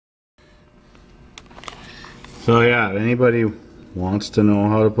So yeah, anybody wants to know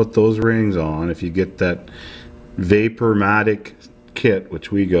how to put those rings on, if you get that Vapormatic kit,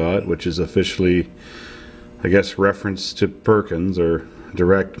 which we got, which is officially, I guess, reference to Perkins or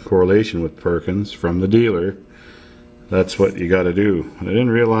direct correlation with Perkins from the dealer, that's what you got to do. I didn't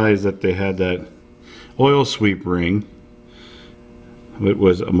realize that they had that oil sweep ring. It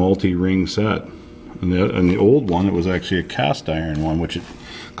was a multi-ring set, and the old one, it was actually a cast iron one, which it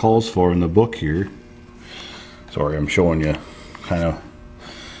calls for in the book here. Sorry, I'm showing you kind of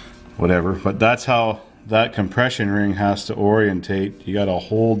whatever, but that's how that compression ring has to orientate. You got to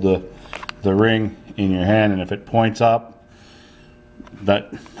hold the ring in your hand, and if it points up,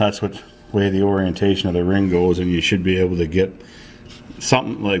 that's what way the orientation of the ring goes, and you should be able to get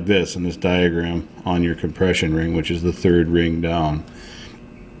something like this in this diagram on your compression ring, which is the third ring down.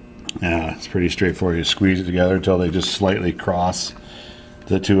 It's pretty straightforward. You squeeze it together until they just slightly cross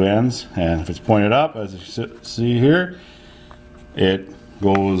the two ends, and if it's pointed up, as you see here, it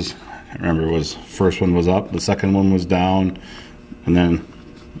goes, I remember it was, first one was up, the second one was down, and then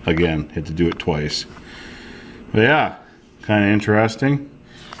again, had to do it twice. But yeah, kind of interesting.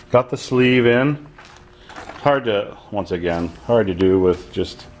 Got the sleeve in. Hard to, once again, hard to do with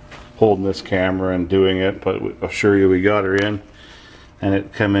just holding this camera and doing it, but I'll assure you we got her in, and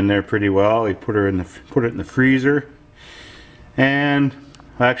it came in there pretty well. We put it in the freezer, and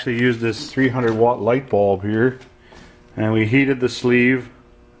I actually used this 300 watt light bulb here, and we heated the sleeve,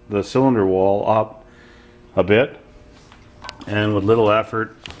 the cylinder wall, up a bit, and with little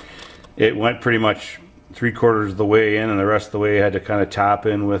effort it went pretty much 3/4 of the way in, and the rest of the way I had to kind of tap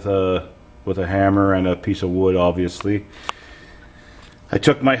in with a hammer and a piece of wood, obviously. I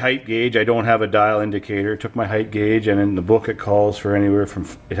took my height gauge. I don't have a dial indicator. Took my height gauge, and in the book it calls for anywhere from,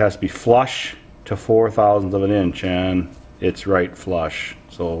 it has to be flush to 4/1000 of an inch, and it's right flush,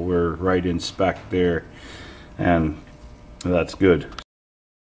 so we're right in spec there, and that's good.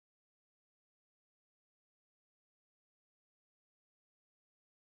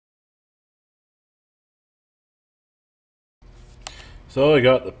 So I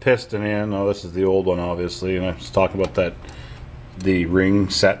got the piston in. Now this is the old one, obviously, and I was talking about the ring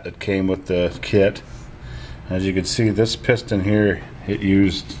set that came with the kit. As you can see, this piston here, it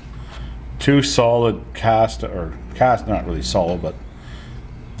used two solid cast, not really solid, but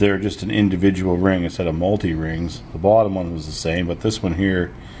they're just an individual ring instead of multi-rings. The bottom one was the same, but this one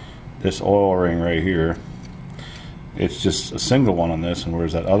here, this oil ring right here, it's just a single one on this, and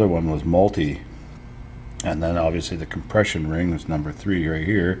whereas that other one was multi. And then obviously the compression ring was number 3 right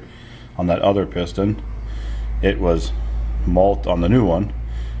here on that other piston. It was on the new one,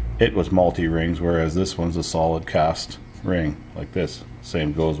 it was multi rings, whereas this one's a solid cast ring like this.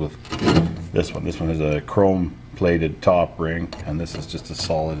 Same goes with this one. This one is a chrome plated top ring, and this is just a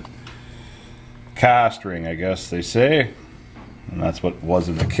solid cast ring, I guess they say, and that's what was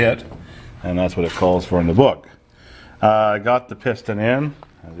in the kit, and that's what it calls for in the book. I got the piston in,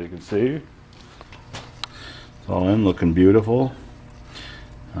 as you can see. It's all in, looking beautiful.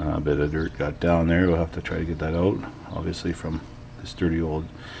 A bit of dirt got down there. We'll have to try to get that out, obviously from this dirty old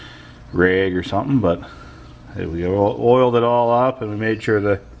rag or something, but we oiled it all up, and we made sure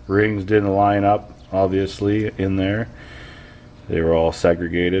the rings didn't line up, obviously, in there. They were all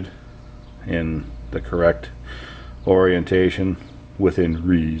segregated in the correct orientation within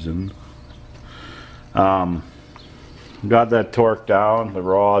reason. Got that torque down, the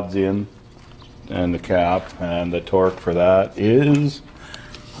rod's in, and the cap, and the torque for that is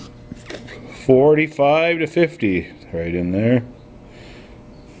 45 to 50, right in there.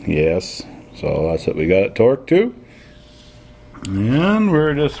 Yes, so that's what we got it torqued to. And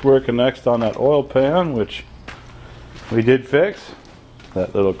we're just working next on that oil pan, which we did fix.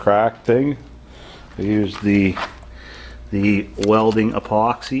 That little crack thing. We used the welding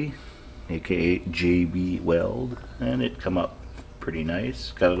epoxy, aka JB Weld, and it come up pretty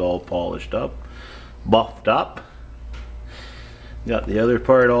nice. Got it all polished up, buffed up. Got the other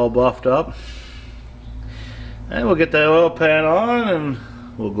part all buffed up, and we'll get that oil pan on and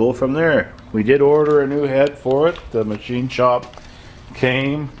we'll go from there. We did order a new head for it. The machine shop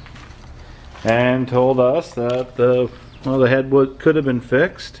came and told us that the head could have been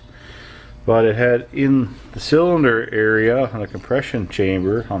fixed, but it had in the cylinder area on a compression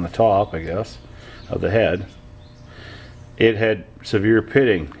chamber on the top, I guess, of the head, it had severe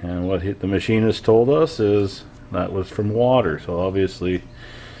pitting, and what the machinist told us is that was from water. So obviously,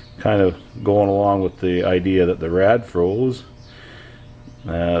 kind of going along with the idea that the rad froze,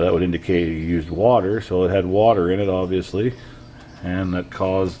 that would indicate you used water, so it had water in it, obviously, and that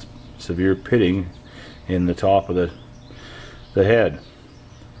caused severe pitting in the top of the head.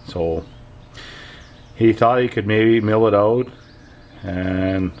 So he thought he could maybe mill it out,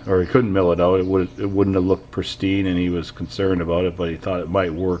 or he couldn't mill it out. It wouldn't have looked pristine, and he was concerned about it, but he thought it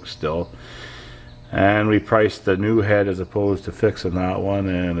might work still. And we priced the new head as opposed to fixing that one,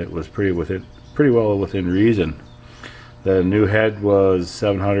 and it was pretty well within reason. The new head was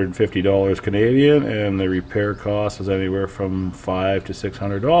 $750 Canadian, and the repair cost was anywhere from $500 to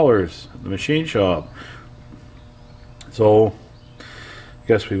 $600 at the machine shop. So I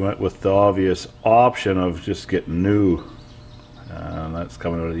guess we went with the obvious option of just getting new. That's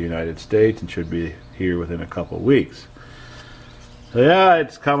coming out of the United States and should be here within a couple of weeks. So yeah,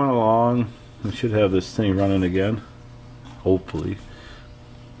 it's coming along. We should have this thing running again, hopefully.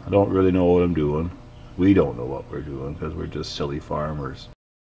 I don't really know what I'm doing. We don't know what we're doing because we're just silly farmers.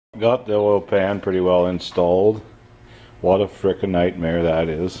 Got the oil pan pretty well installed. What a frickin' nightmare that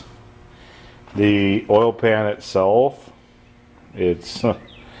is. The oil pan itself, it's I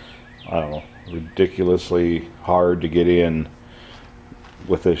don't know, ridiculously hard to get in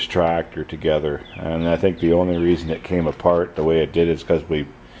with this tractor together, and I think the only reason it came apart the way it did is because we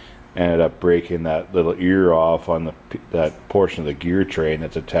ended up breaking that little ear off on that portion of the gear train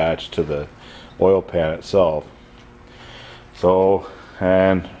that's attached to the oil pan itself. So,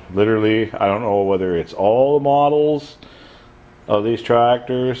 and literally, I don't know whether it's all the models of these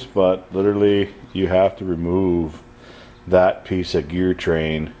tractors, but literally you have to remove that piece of gear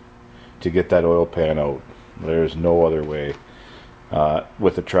train to get that oil pan out. There's no other way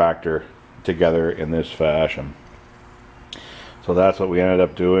with the tractor together in this fashion. So that's what we ended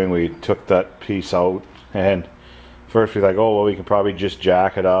up doing. We took that piece out, and first we were like, oh well, we can probably just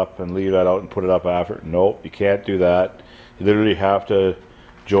jack it up and leave that out and put it up after. Nope, you can't do that. You literally have to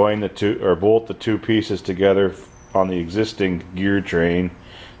join the two, or bolt the two pieces together on the existing gear train.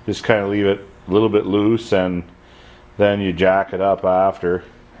 Just kind of leave it a little bit loose, and then you jack it up after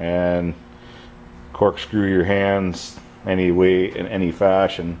and corkscrew your hands any way, in any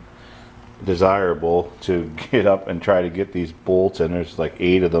fashion desirable to get up and try to get these bolts in. There's like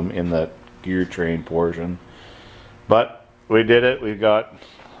 8 of them in that gear train portion, but we did it.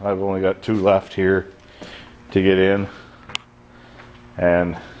 I've only got 2 left here to get in,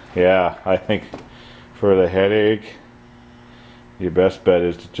 and yeah, I think for the headache, your best bet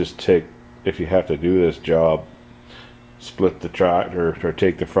is to just take, if you have to do this job, split the tractor or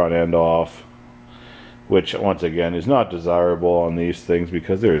take the front end off, which once again is not desirable on these things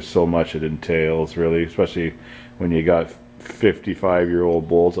because there's so much it entails, really, especially when you got 55-year-old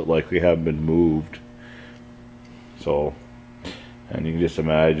bolts that likely haven't been moved. So, and you can just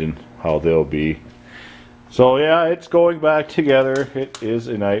imagine how they'll be. So yeah, it's going back together. It is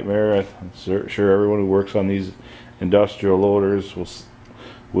a nightmare. I'm sure everyone who works on these industrial loaders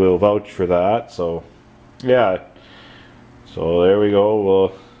will vouch for that. So yeah, so there we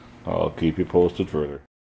go. I'll keep you posted further.